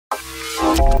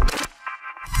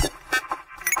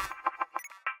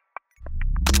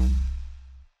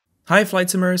Hi Flight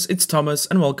Simmers, it's Thomas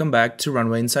and welcome back to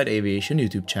Runway inside Aviation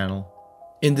YouTube channel.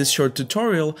 In this short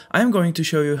tutorial, I am going to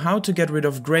show you how to get rid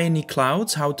of grainy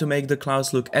clouds, how to make the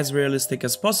clouds look as realistic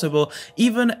as possible,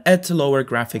 even at lower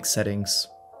graphics settings.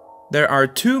 There are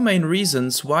two main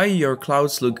reasons why your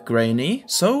clouds look grainy,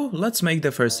 so let's make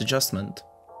the first adjustment.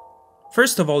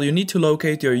 First of all, you need to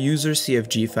locate your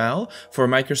UserCfg file. For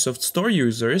Microsoft Store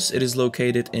users, it is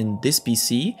located in this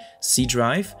PC, C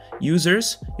drive,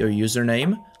 users, your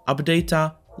username,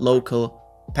 updata, local,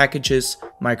 packages,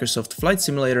 Microsoft Flight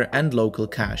Simulator and local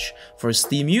cache. For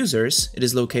Steam users, it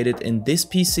is located in this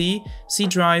PC, C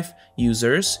drive,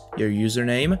 users, your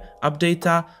username,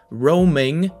 updata,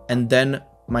 roaming, and then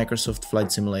Microsoft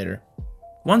Flight Simulator.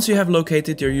 Once you have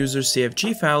located your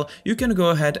UserCfg file, you can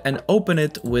go ahead and open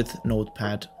it with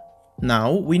Notepad.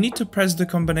 Now, we need to press the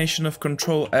combination of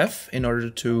Ctrl F in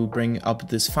order to bring up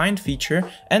this find feature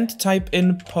and type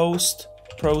in post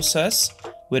process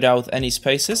without any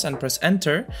spaces and press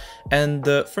enter, and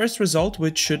the first result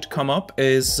which should come up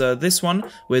is this one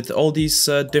with all these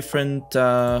different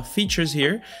features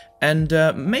here. And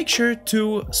make sure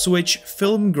to switch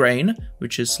film grain,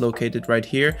 which is located right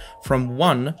here, from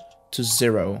 1 to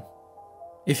 0.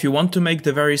 If you want to make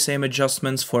the very same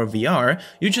adjustments for VR,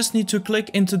 you just need to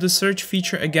click into the search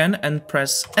feature again and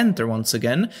press enter once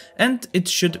again, and it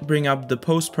should bring up the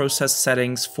post-process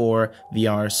settings for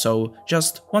VR. So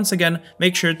just once again,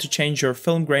 make sure to change your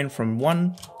film grain from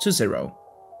 1 to 0.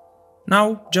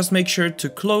 Now just make sure to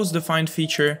close the find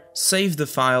feature, save the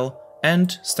file,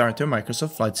 and start your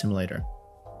Microsoft Flight Simulator.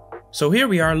 So here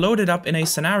we are loaded up in a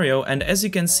scenario, and as you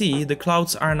can see, the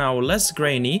clouds are now less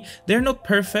grainy. They're not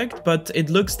perfect, but it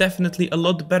looks definitely a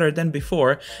lot better than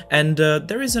before, and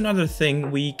there is another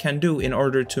thing we can do in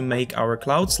order to make our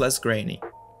clouds less grainy.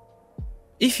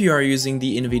 If you are using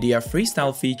the NVIDIA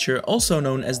Freestyle feature, also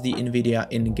known as the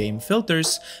NVIDIA in-game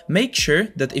filters, make sure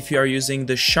that if you are using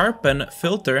the sharpen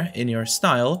filter in your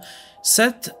style,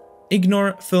 set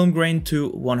ignore film grain to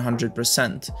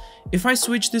 100%. If I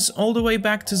switch this all the way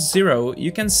back to 0,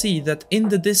 you can see that in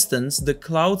the distance the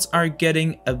clouds are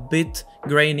getting a bit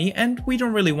grainy, and we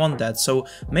don't really want that, so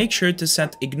make sure to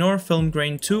set ignore film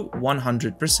grain to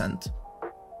 100%.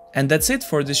 And that's it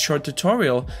for this short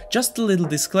tutorial. Just a little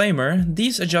disclaimer,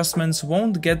 these adjustments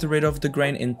won't get rid of the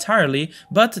grain entirely,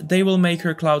 but they will make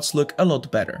your clouds look a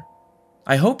lot better.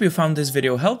 I hope you found this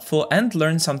video helpful and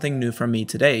learned something new from me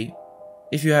today.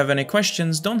 If you have any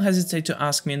questions, don't hesitate to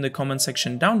ask me in the comment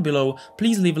section down below.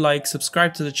 Please leave a like,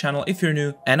 subscribe to the channel if you're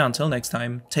new, and until next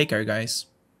time, take care guys.